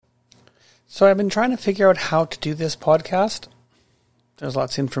So I've been trying to figure out how to do this podcast. There's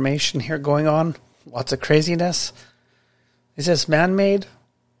lots of information here going on, lots of craziness. Is this man-made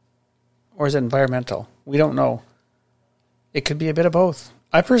or is it environmental? We don't know. It could be a bit of both.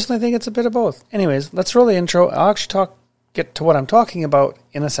 I personally think it's a bit of both. Anyways, let's roll the intro. I'll actually get to what I'm talking about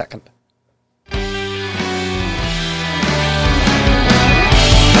in a second.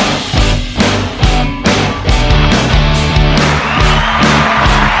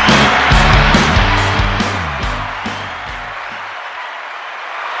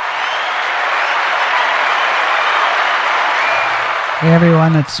 Hey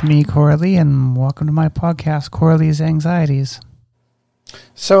everyone, it's me, Corley, and welcome to my podcast, Corley's Anxieties.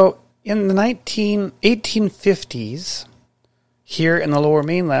 So, in the 1850s, here in the Lower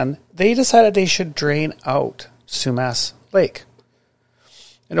Mainland, they decided they should drain out Sumas Lake.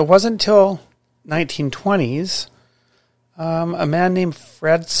 And it wasn't until 1920s, a man named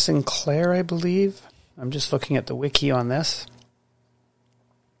Fred Sinclair, I believe. I'm just looking at the wiki on this.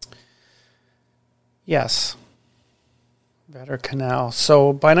 Yes. Vedder Canal.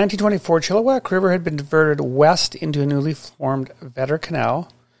 So by 1924, Chilliwack River had been diverted west into a newly formed Vedder Canal,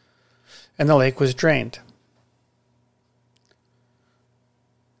 and the lake was drained.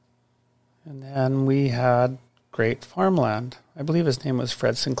 And then we had great farmland. I believe his name was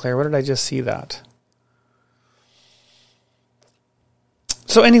Fred Sinclair. Where did I just see that?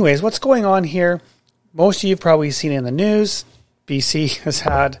 So anyways, what's going on here? Most of you have probably seen in the news. BC has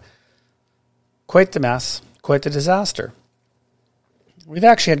had quite the mess, quite the disaster. We've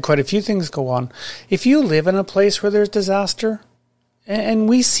actually had quite a few things go on. If you live in a place where there's disaster, and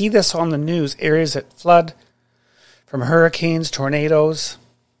we see this on the news, areas that flood from hurricanes, tornadoes,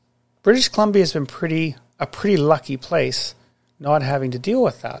 British Columbia has been a pretty lucky place not having to deal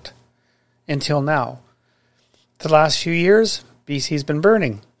with that until now. The last few years, BC's been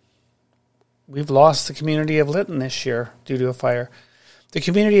burning. We've lost the community of Lytton this year due to a fire. The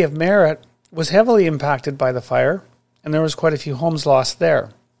community of Merritt was heavily impacted by the fire, and there was quite a few homes lost there.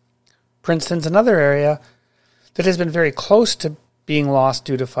 Princeton's another area that has been very close to being lost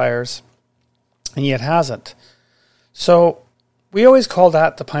due to fires, and yet hasn't. So we always call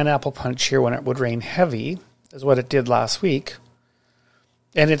that the pineapple punch here when it would rain heavy, is what it did last week.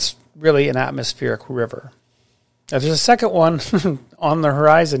 And it's really an atmospheric river. Now there's a second one on the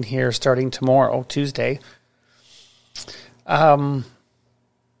horizon here starting tomorrow, Tuesday. I'm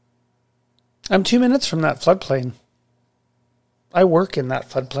 2 minutes from that floodplain. I work in that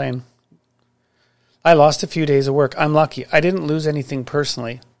floodplain. I lost a few days of work. I'm lucky. I didn't lose anything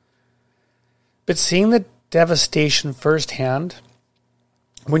personally. But seeing the devastation firsthand,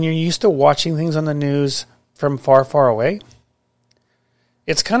 when you're used to watching things on the news from far, far away,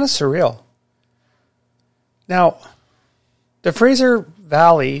 it's kind of surreal. Now, the Fraser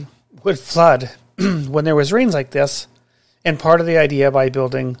Valley would flood when there was rains like this, and part of the idea by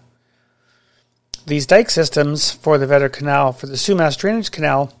building these dike systems for the Vedder Canal, for the Sumas Drainage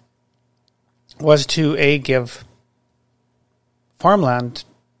Canal, was to give farmland,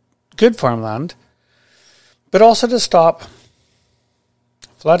 good farmland, but also to stop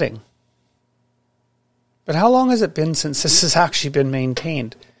flooding. But how long has it been since this has actually been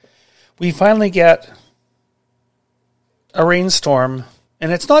maintained? We finally get a rainstorm,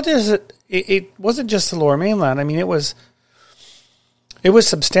 and it's not just it wasn't just the Lower Mainland. I mean, it was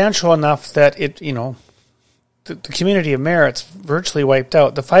substantial enough that the community of Merritt's virtually wiped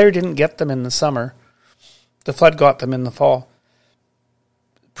out. The fire didn't get them in the summer. The flood got them in the fall.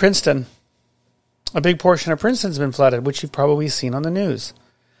 Princeton, a big portion of Princeton's been flooded, which you've probably seen on the news.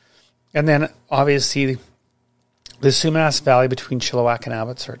 And then, obviously, the Sumas Valley between Chilliwack and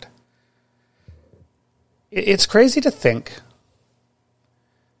Abbotsford. It's crazy to think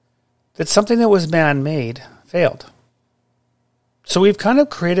that something that was man-made failed. So we've kind of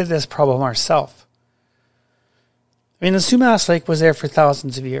created this problem ourselves. I mean, the Sumas Lake was there for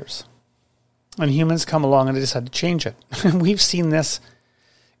thousands of years. And humans come along and they decided to change it. And we've seen this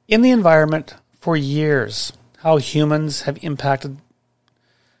in the environment for years, how humans have impacted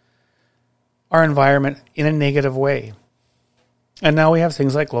our environment in a negative way. And now we have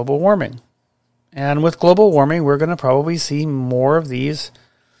things like global warming. And with global warming, we're going to probably see more of these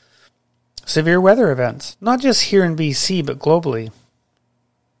severe weather events, not just here in BC, but globally.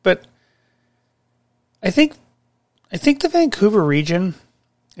 But I think the Vancouver region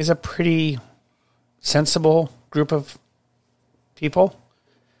is a pretty sensible group of people.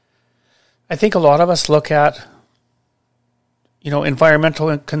 I think a lot of us look at,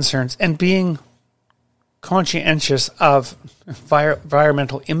 environmental concerns and being conscientious of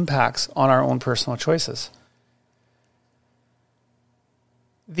environmental impacts on our own personal choices.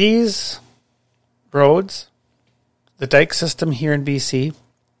 These roads, the dike system here in BC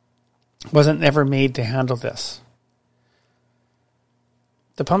wasn't never made to handle this.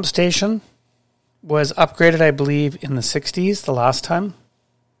 The pump station was upgraded, I believe, in the 60s the last time.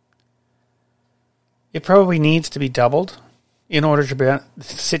 It probably needs to be doubled in order to prevent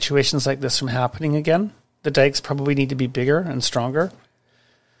situations like this from happening again. The dikes probably need to be bigger and stronger.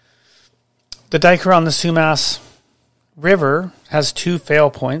 The dike around the Sumas River has 2 fail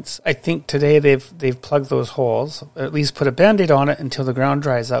points. I think today they've plugged those holes, or at least put a Band-Aid on it until the ground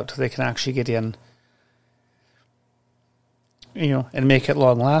dries out, so they can actually get in, and make it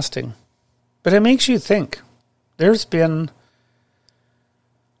long lasting. But it makes you think. There's been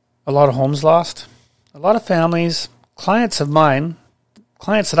a lot of homes lost, a lot of families, clients of mine,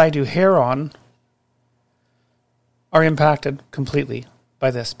 clients that I do hair on, are impacted completely by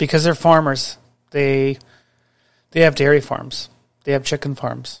this because they're farmers. They have dairy farms. They have chicken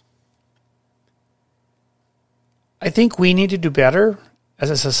farms. I think we need to do better as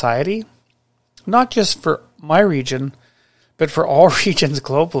a society, not just for my region, but for all regions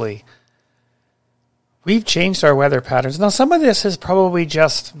globally. We've changed our weather patterns. Now, some of this is probably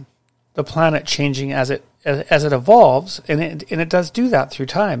just the planet changing as it evolves, and it does do that through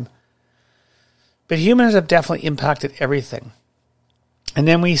time. But humans have definitely impacted everything. And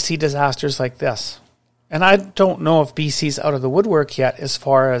then we see disasters like this. And I don't know if BC's out of the woodwork yet as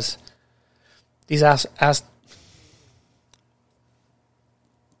far as these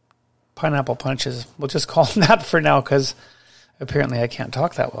pineapple punches. We'll just call them that for now because apparently I can't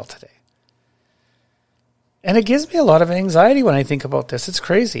talk that well today. And it gives me a lot of anxiety when I think about this. It's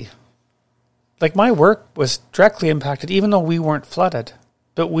crazy. Like, my work was directly impacted, even though we weren't flooded.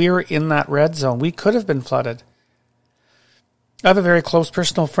 But we were in that red zone. We could have been flooded. I have a very close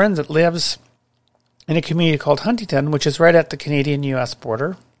personal friend that lives in a community called Huntington, which is right at the Canadian-U.S.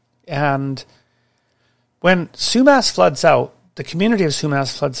 border. And when Sumas floods out, the community of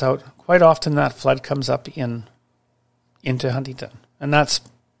Sumas floods out, quite often that flood comes up into Huntington. And that's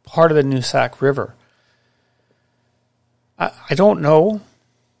part of the Noosak River. I don't know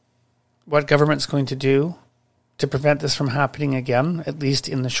what government's going to do to prevent this from happening again, at least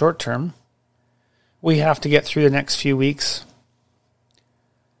in the short term. We have to get through the next few weeks.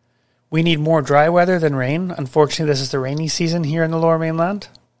 We need more dry weather than rain. Unfortunately, this is the rainy season here in the Lower Mainland.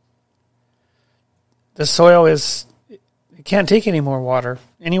 The soil it can't take any more water.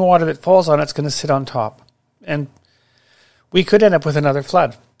 Any water that falls on it's going to sit on top. And we could end up with another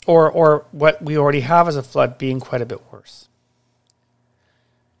flood, or what we already have as a flood being quite a bit worse.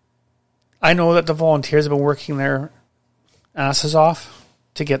 I know that the volunteers have been working their asses off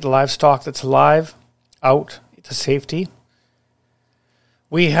to get the livestock that's alive out to safety.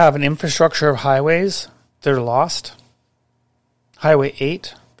 We have an infrastructure of highways that are lost. Highway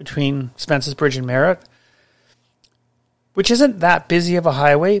 8 between Spence's Bridge and Merritt, which isn't that busy of a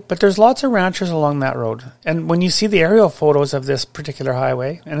highway, but there's lots of ranchers along that road. And when you see the aerial photos of this particular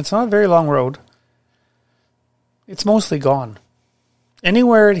highway, and it's not a very long road, it's mostly gone.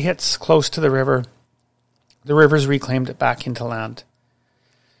 Anywhere it hits close to the river's reclaimed it back into land.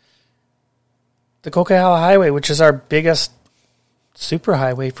 The Coquihalla Highway, which is our biggest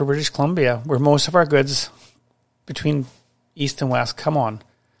superhighway for British Columbia, where most of our goods between east and west come on.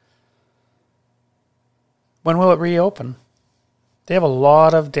 When will it reopen? They have a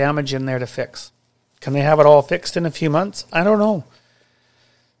lot of damage in there to fix. Can they have it all fixed in a few months? I don't know.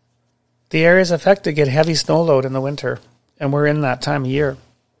 The areas affected get heavy snow load in the winter, and we're in that time of year.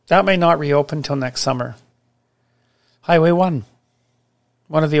 That may not reopen till next summer. Highway 1,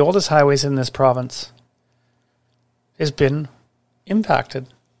 one of the oldest highways in this province, has been impacted.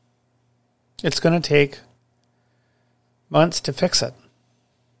 It's going to take months to fix it.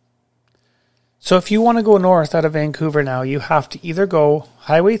 So if you want to go north out of Vancouver now, you have to either go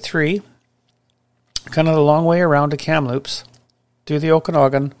Highway 3, kind of the long way around to Kamloops, do the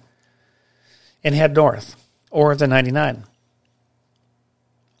Okanagan, and head north, or the 99.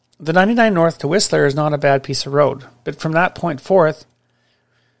 The 99 north to Whistler is not a bad piece of road, but from that point forth,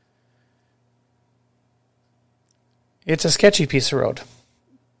 it's a sketchy piece of road,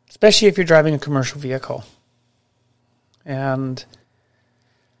 especially if you're driving a commercial vehicle. And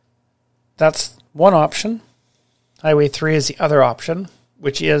that's one option. Highway 3 is the other option,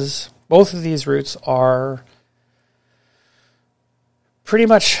 which is both of these routes are pretty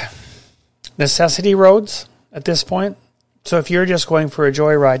much necessity roads at this point. So if you're just going for a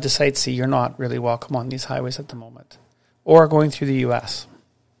joyride to sightsee, you're not really welcome on these highways at the moment, or going through the U.S.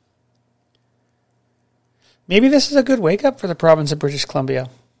 Maybe this is a good wake-up for the province of British Columbia.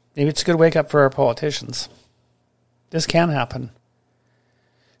 Maybe it's a good wake-up for our politicians. This can happen.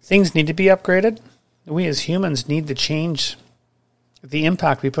 Things need to be upgraded. we as humans need to change the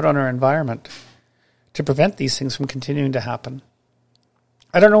impact we put on our environment to prevent these things from continuing to happen.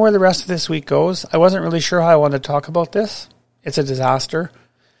 I don't know where the rest of this week goes. I wasn't really sure how I wanted to talk about this. It's a disaster.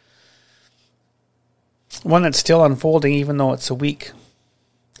 One that's still unfolding even though it's a week.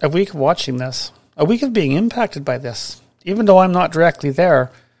 A week of watching this. A week of being impacted by this. Even though I'm not directly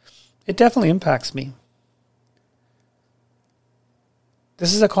there, it definitely impacts me.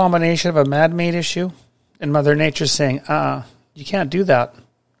 This is a combination of a man-made issue and Mother Nature saying, you can't do that.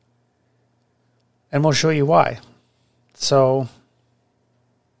 And we'll show you why. So,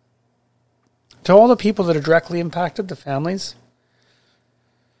 to all the people that are directly impacted, the families,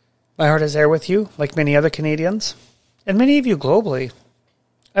 my heart is there with you, like many other Canadians, and many of you globally.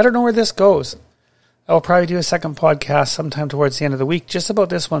 I don't know where this goes. I will probably do a second podcast sometime towards the end of the week just about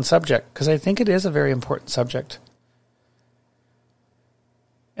this one subject, because I think it is a very important subject.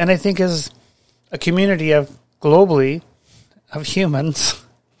 And I think as a community of globally, of humans,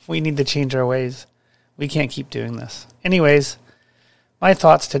 we need to change our ways. We can't keep doing this. Anyways, my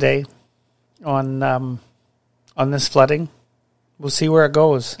thoughts today on this flooding. We'll see where it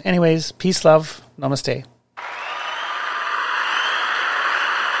goes. Anyways, peace, love, namaste.